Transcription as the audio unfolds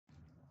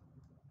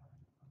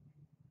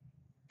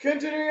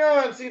Continuing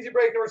on, CNC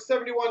break number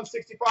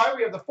 7165.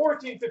 We have the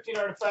 14-15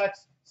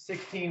 artifacts,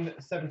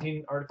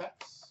 16-17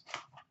 artifacts.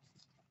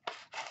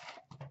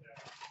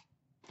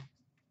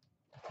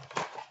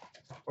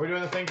 Are we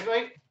doing the thing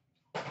tonight?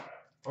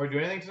 Are we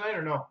doing anything tonight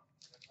or no?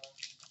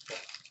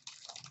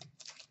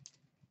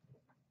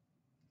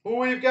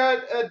 We've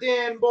got a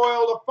Dan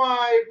Boyle to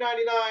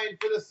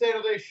 $5.99 for the San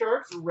Jose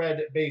Sharks,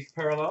 red base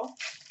parallel.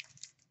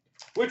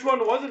 Which one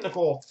was it,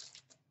 Nicole?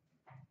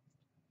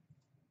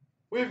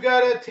 We've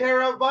got a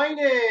Tara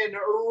Vinen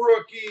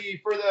rookie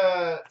for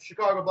the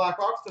Chicago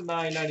Blackhawks to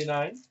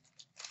 $9.99.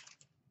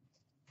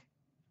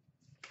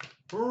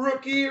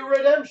 Rookie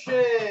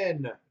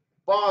redemption,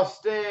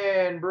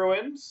 Boston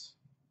Bruins.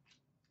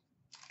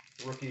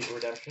 Rookie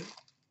redemption.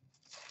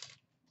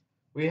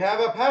 We have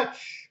a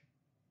patch.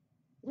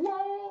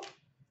 Whoa!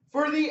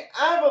 For the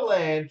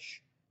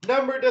Avalanche,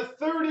 number to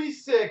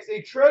 36,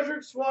 a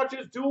Treasured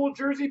Swatches dual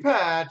jersey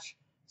patch,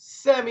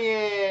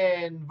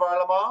 Semyon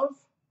Varlamov.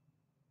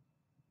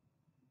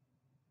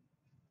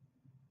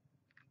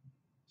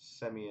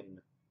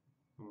 Semyon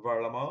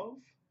Varlamov.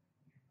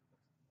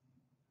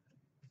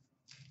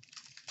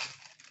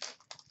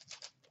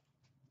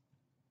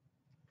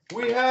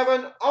 We have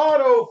an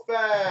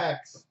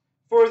Autofax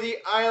for the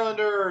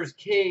Islanders,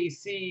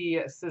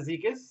 KC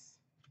Cizikas.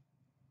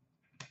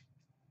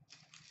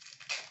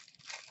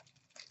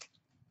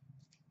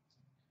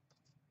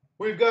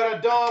 We've got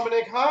a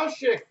Dominic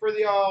Hasek for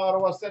the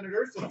Ottawa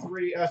Senators to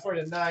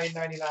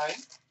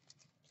 $9.99.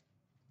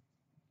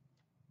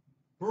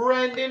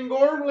 Brendan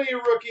Gormley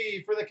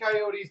rookie for the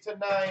Coyotes to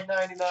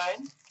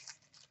 $9.99.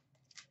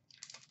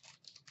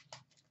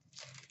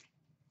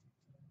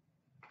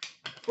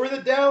 For the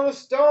Dallas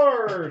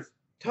Stars,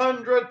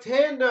 Tundra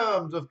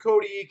Tandems of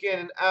Cody Eakin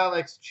and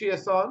Alex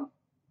Chiasson.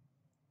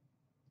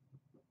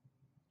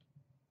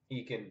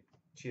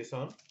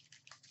 Chiasson.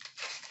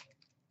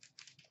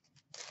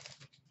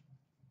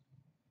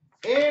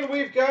 And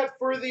we've got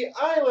for the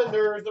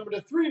Islanders, number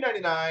to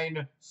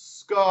 $3.99,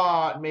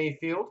 Scott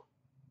Mayfield.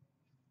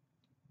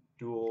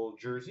 Dual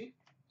jersey,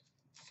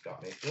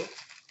 Scott Mayfield.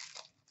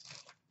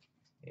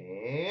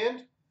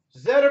 And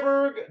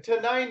Zetterberg to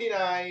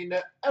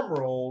 $99,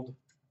 Emerald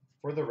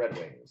for the Red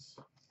Wings.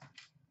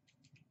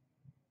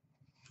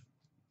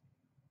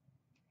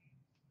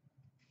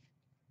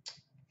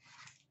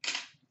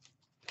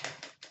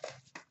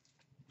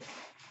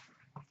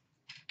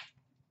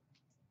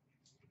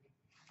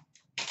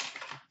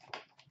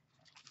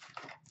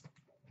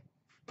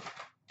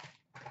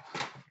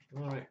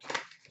 All right.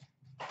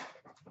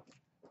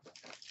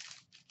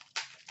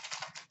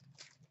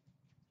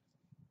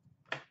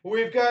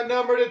 We've got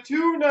number to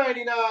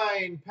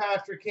 $2.99,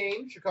 Patrick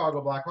Kane,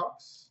 Chicago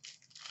Blackhawks.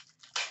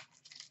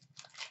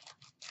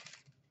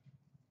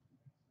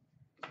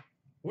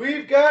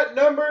 We've got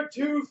number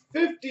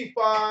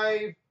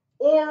 255,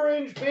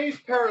 orange base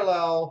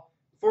parallel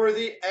for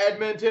the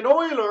Edmonton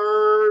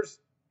Oilers,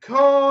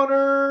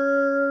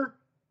 Connor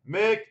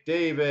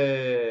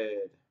McDavid.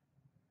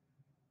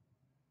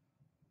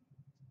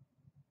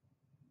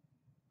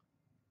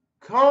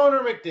 Connor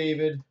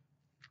McDavid,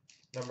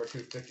 number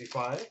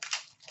 255.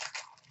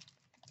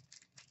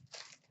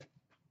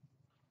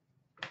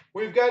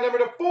 We've got number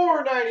to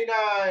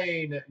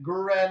 $4.99,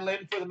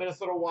 Granlund for the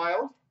Minnesota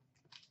Wild.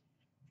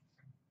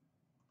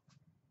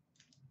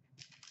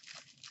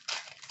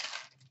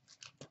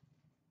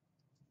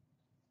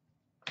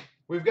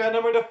 We've got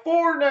number to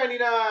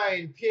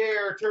 $4.99,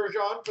 Pierre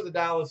Turgeon for the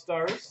Dallas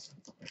Stars.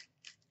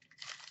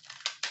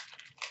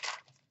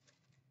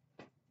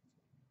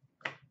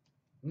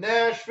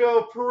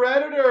 Nashville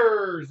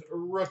Predators,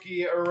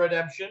 rookie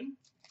redemption.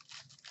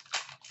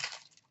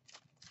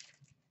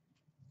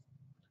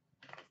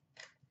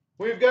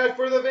 We've got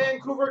for the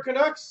Vancouver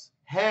Canucks,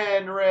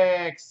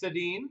 Henrik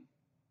Sedin.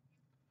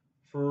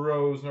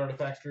 Frozen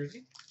Artifacts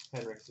jersey,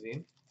 Henrik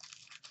Sedin.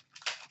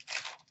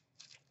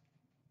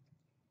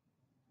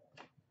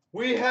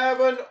 We have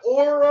an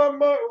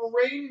Aurum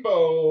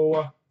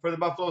Rainbow for the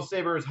Buffalo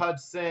Sabres,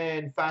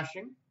 Hudson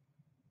Fasching.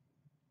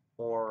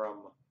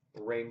 Aurum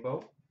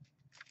Rainbow.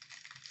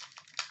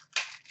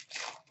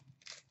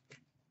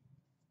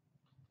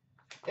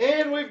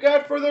 And we've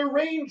got for the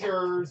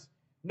Rangers,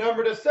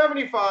 number to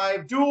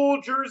 75,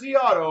 dual jersey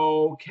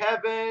auto,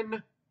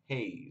 Kevin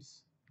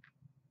Hayes.